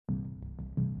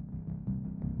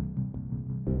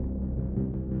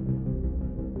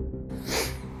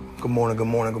Good morning, good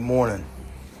morning, good morning.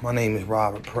 My name is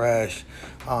Robert Prash.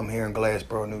 I'm here in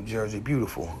Glassboro, New Jersey.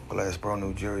 Beautiful Glassboro,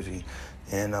 New Jersey.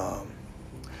 And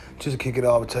just to kick it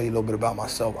off, I'll tell you a little bit about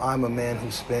myself. I'm a man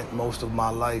who spent most of my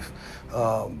life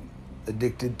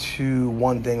addicted to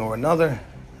one thing or another,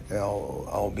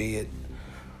 albeit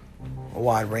a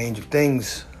wide range of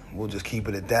things. We'll just keep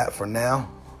it at that for now.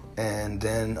 And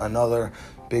then another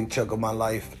big chunk of my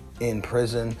life in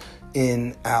prison,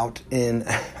 in, out,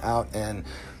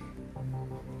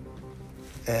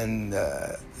 and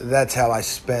that's how I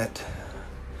spent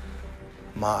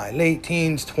my late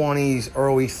teens, 20s,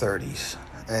 early 30s.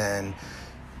 And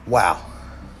wow,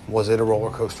 was it a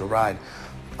roller coaster ride.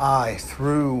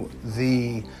 Through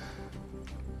the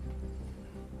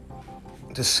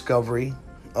discovery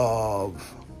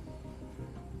of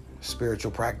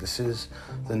spiritual practices,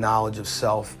 the knowledge of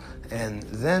self, and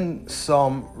then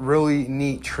some really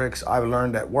neat tricks I've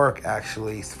learned at work,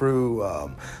 actually, through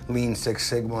Lean Six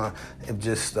Sigma, of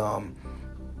just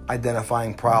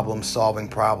identifying problems, solving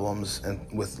problems, and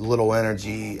with little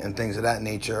energy and things of that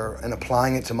nature, and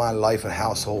applying it to my life and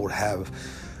household, have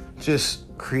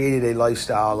just created a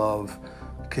lifestyle of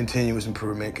continuous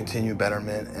improvement, continued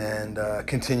betterment, and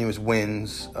continuous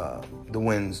wins. The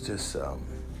wins just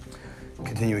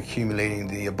continue accumulating,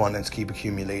 the abundance keep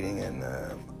accumulating, and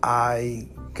I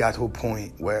got to a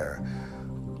point where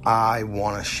I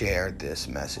want to share this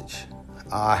message.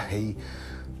 I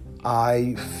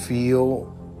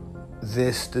feel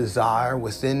this desire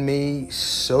within me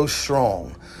so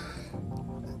strong,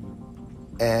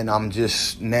 and I'm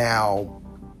just now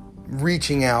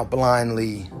reaching out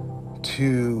blindly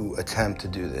to attempt to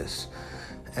do this.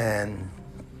 And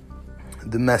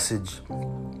the message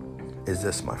is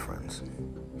this, my friends.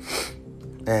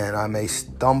 And I may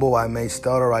stumble, I may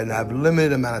stutter, I have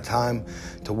limited amount of time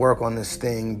to work on this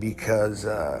thing because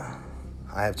I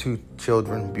have 2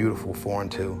 children, beautiful, 4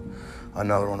 and 2,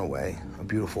 another on the way, a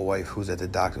beautiful wife who's at the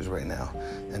doctor's right now.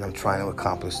 And I'm trying to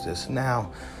accomplish this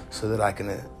now so that I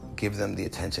can give them the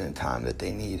attention and time that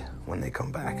they need when they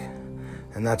come back.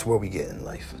 And that's where we get in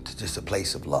life, to just a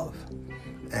place of love.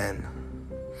 And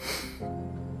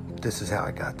this is how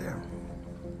I got there.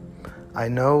 I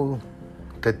know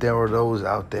that there are those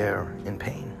out there in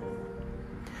pain.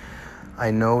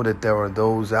 I know that there are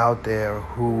those out there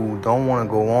who don't want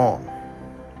to go on.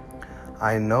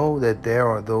 I know that there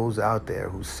are those out there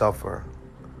who suffer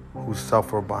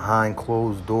behind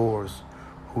closed doors,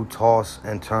 who toss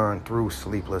and turn through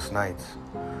sleepless nights.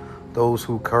 Those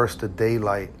who curse the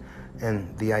daylight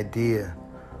and the idea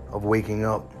of waking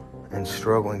up and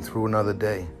struggling through another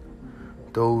day.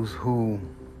 Those who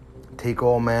take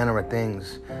all manner of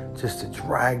things just to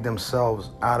drag themselves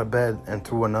out of bed and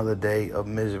through another day of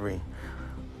misery.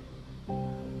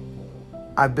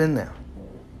 I've been there.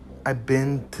 I've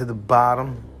been to the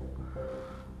bottom.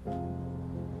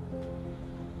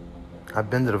 I've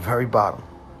been to the very bottom.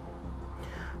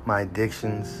 My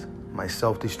addictions, my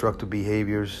self-destructive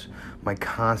behaviors, my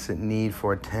constant need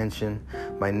for attention,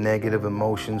 my negative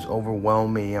emotions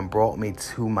overwhelmed me and brought me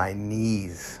to my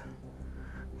knees.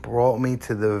 Brought me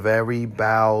to the very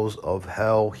bowels of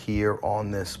hell here on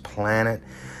this planet.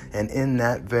 And in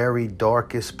that very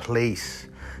darkest place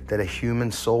that a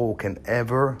human soul can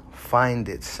ever find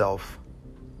itself,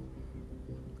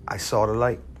 I saw the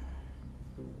light.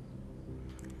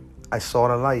 I saw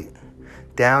the light.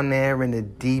 Down there in the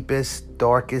deepest,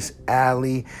 darkest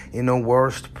alley, in the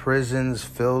worst prisons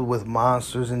filled with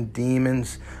monsters and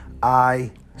demons,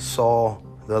 I saw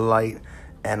the light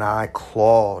and I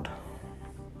clawed.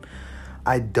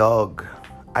 I dug,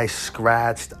 I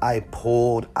scratched, I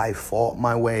pulled, I fought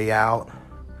my way out.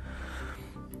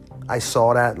 I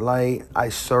saw that light, I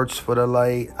searched for the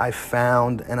light, I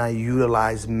found and I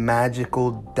utilized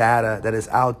magical data that is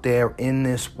out there in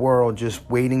this world just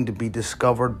waiting to be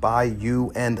discovered by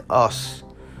you and us.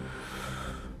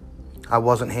 I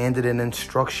wasn't handed an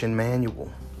instruction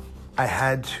manual. I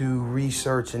had to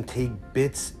research and take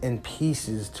bits and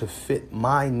pieces to fit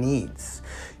my needs.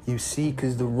 You see,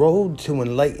 because the road to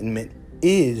enlightenment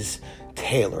is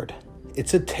tailored.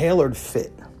 It's a tailored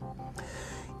fit.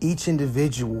 Each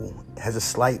individual has a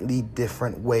slightly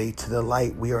different way to the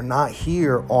light. We are not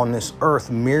here on this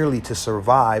earth merely to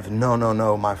survive.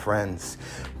 No, my friends.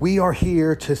 We are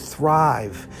here to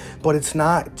thrive. But it's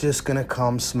not just going to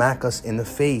come smack us in the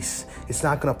face. It's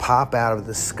not going to pop out of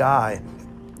the sky.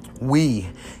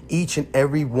 Each and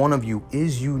every one of you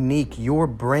is unique. Your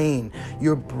brain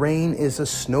is a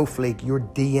snowflake. Your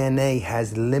DNA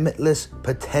has limitless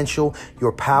potential.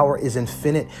 Your power is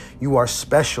infinite. You are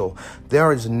special.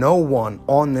 There is no one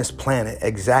on this planet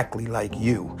exactly like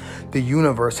you. The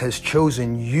universe has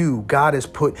chosen you. God has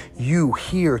put you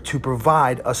here to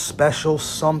provide a special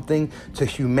something to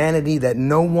humanity that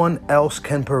no one else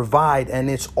can provide, and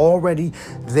it's already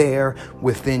there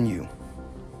within you.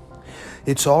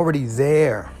 It's already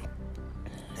there.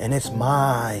 And it's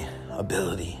my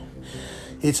ability.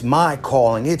 It's my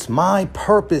calling. It's my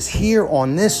purpose here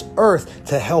on this earth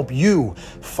to help you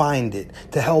find it,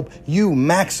 to help you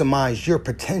maximize your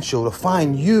potential, to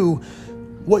find you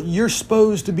what you're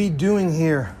supposed to be doing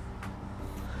here.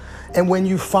 And when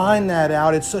you find that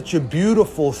out, it's such a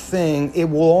beautiful thing. It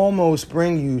will almost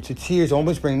bring you to tears,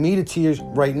 almost bring me to tears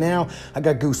right now. I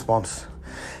got goosebumps.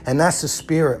 And that's the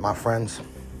spirit, my friends.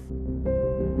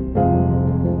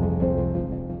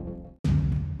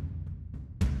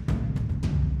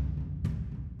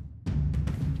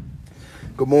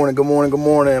 Good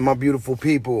morning, my beautiful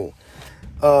people.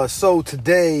 So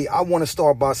today I want to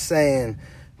start by saying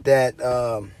that,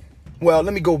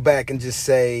 let me go back and just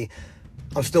say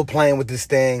I'm still playing with this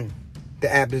thing.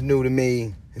 The app is new to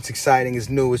me. It's exciting. It's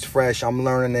new. It's fresh. I'm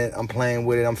learning it. I'm playing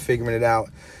with it. I'm figuring it out.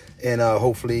 And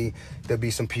hopefully there'll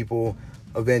be some people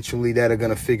eventually that are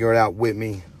going to figure it out with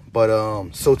me.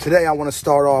 But so today I want to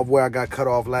start off where I got cut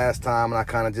off last time, and I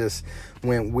kind of just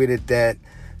went with it, that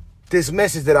this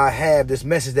message that I have, this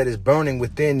message that is burning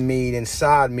within me,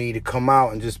 inside me, to come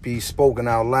out and just be spoken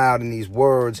out loud in these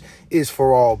words, is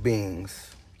for all beings.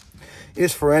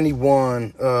 It's for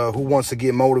anyone who wants to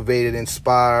get motivated,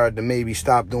 inspired, to maybe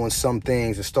stop doing some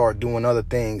things and start doing other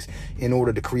things in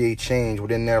order to create change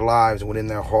within their lives and within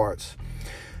their hearts.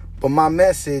 But my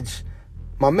message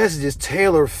is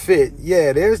tailor fit.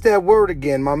 Yeah, there's that word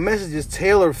again. My message is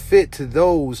tailor fit to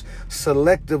those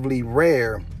selectively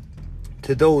rare,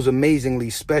 to those amazingly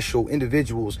special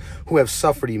individuals who have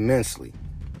suffered immensely.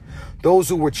 Those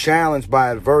who were challenged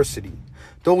by adversity.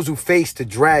 Those who faced the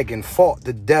dragon, fought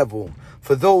the devil.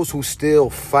 For those who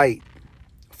still fight.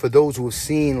 For those who have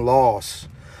seen loss.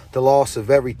 The loss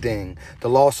of everything. The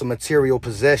loss of material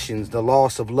possessions. The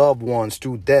loss of loved ones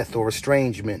through death or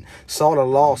estrangement. Saw the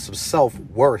loss of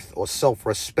self-worth or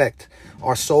self-respect.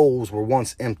 Our souls were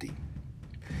once empty.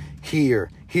 Hear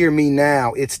me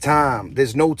now. It's time.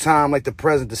 There's no time like the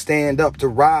present to stand up, to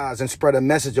rise and spread a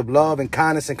message of love and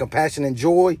kindness and compassion and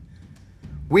joy.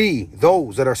 We,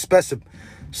 those that are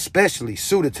specially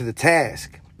suited to the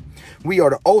task. We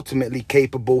are the ultimately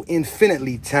capable,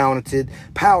 infinitely talented,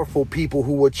 powerful people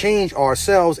who will change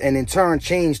ourselves and in turn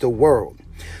change the world.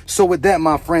 So with that,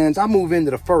 my friends, I move into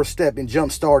the first step in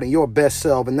jumpstarting your best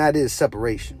self, and that is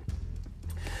separation.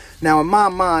 Now, in my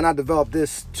mind, I developed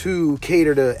this to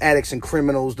cater to addicts and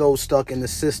criminals, those stuck in the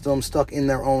system, stuck in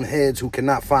their own heads, who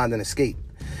cannot find an escape.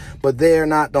 But they're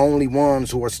not the only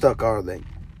ones who are stuck, are they?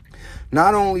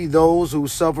 Not only those who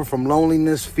suffer from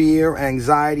loneliness, fear,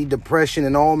 anxiety, depression,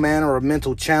 and all manner of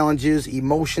mental challenges,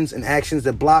 emotions, and actions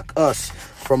that block us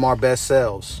from our best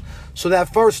selves. So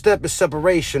that first step is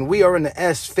separation. We are in the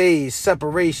S phase: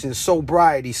 separation,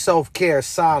 sobriety, self-care,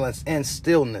 silence, and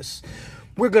stillness.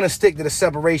 We're going to stick to the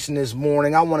separation this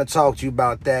morning. I want to talk to you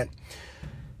about that.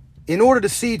 In order to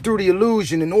see through the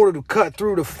illusion, in order to cut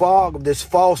through the fog of this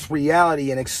false reality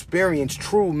and experience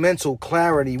true mental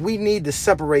clarity, we need to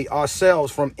separate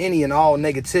ourselves from any and all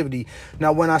negativity.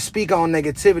 Now, when I speak on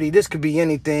negativity, this could be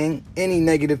anything, any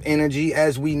negative energy.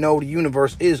 As we know, the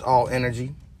universe is all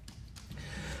energy.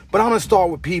 But I'm going to start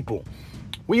with people.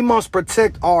 We must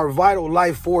protect our vital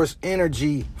life force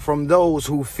energy from those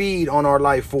who feed on our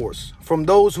life force, from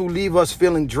those who leave us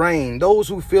feeling drained, those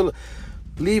who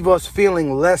leave us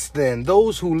feeling less than,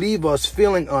 those who leave us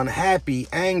feeling unhappy,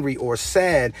 angry, or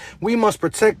sad. We must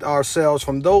protect ourselves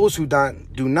from those who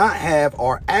do not have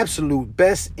our absolute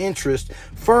best interest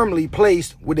firmly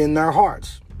placed within their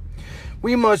hearts.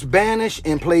 We must banish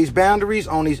and place boundaries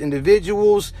on these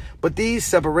individuals, but these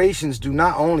separations do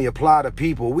not only apply to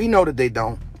people. We know that they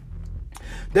don't.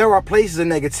 There are places of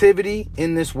negativity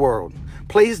in this world,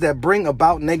 places that bring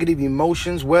about negative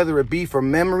emotions, whether it be from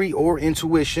memory or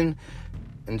intuition.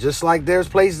 And just like there's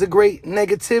places of great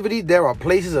negativity, there are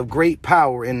places of great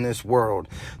power in this world.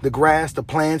 The grass, the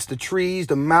plants, the trees,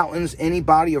 the mountains, any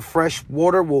body of fresh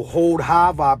water will hold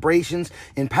high vibrations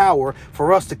and power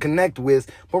for us to connect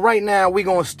with. But right now, we're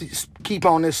going to keep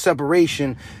on this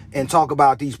separation and talk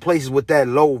about these places with that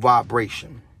low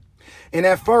vibration. And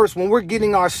at first, when we're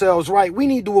getting ourselves right, we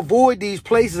need to avoid these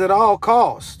places at all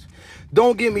costs.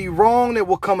 Don't get me wrong, there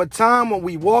will come a time when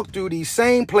we walk through these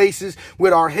same places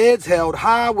with our heads held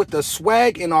high, with the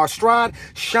swag in our stride,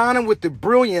 shining with the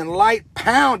brilliant light,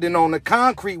 pounding on the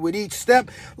concrete with each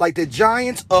step like the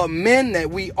giants of men that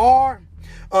we are.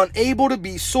 Unable to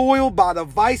be soiled by the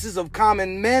vices of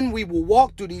common men, we will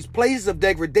walk through these places of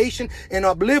degradation and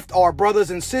uplift our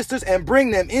brothers and sisters and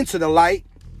bring them into the light.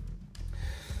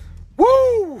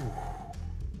 Woo!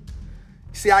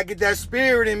 See, I get that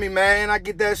spirit in me, man. I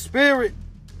get that spirit.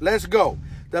 Let's go.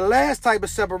 The last type of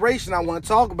separation I want to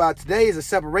talk about today is a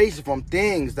separation from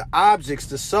things, the objects,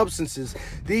 the substances,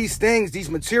 these things, these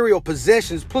material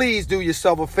possessions. Please do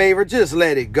yourself a favor. Just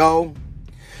let it go.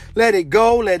 Let it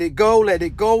go, let it go, let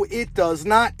it go. It does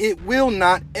not, it will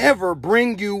not ever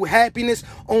bring you happiness.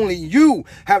 Only you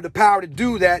have the power to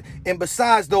do that. And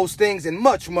besides those things and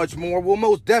much, much more will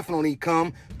most definitely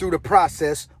come through the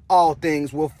process. All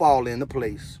things will fall into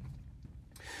place.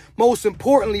 Most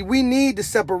importantly, we need the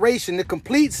separation, the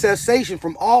complete cessation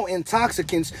from all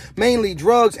intoxicants, mainly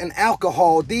drugs and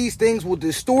alcohol. These things will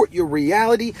distort your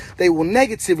reality. They will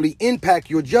negatively impact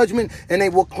your judgment, and they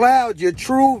will cloud your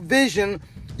true vision,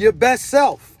 your best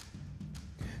self.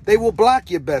 They will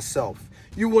block your best self.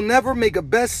 You will never make a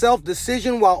best self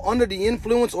decision while under the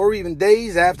influence or even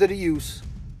days after the use.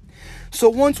 So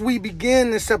once we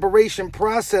begin the separation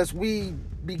process, we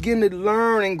begin to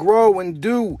learn and grow and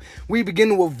do. We begin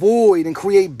to avoid and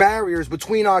create barriers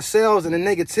between ourselves and the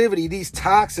negativity, these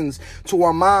toxins to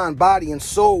our mind, body, and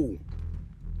soul.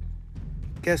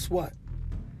 Guess what?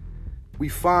 We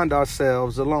find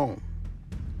ourselves alone.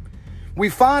 We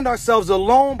find ourselves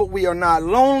alone, but we are not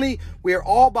lonely. We are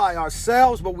all by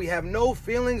ourselves, but we have no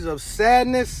feelings of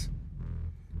sadness.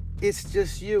 It's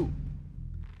just you.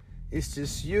 It's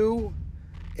just you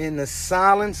in the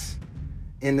silence,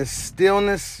 in the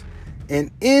stillness.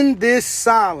 And in this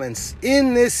silence,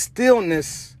 in this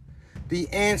stillness, the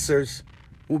answers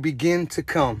will begin to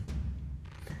come.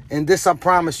 And this I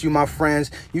promise you, my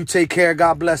friends. You take care.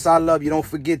 God bless. I love you. Don't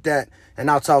forget that. And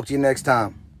I'll talk to you next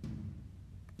time.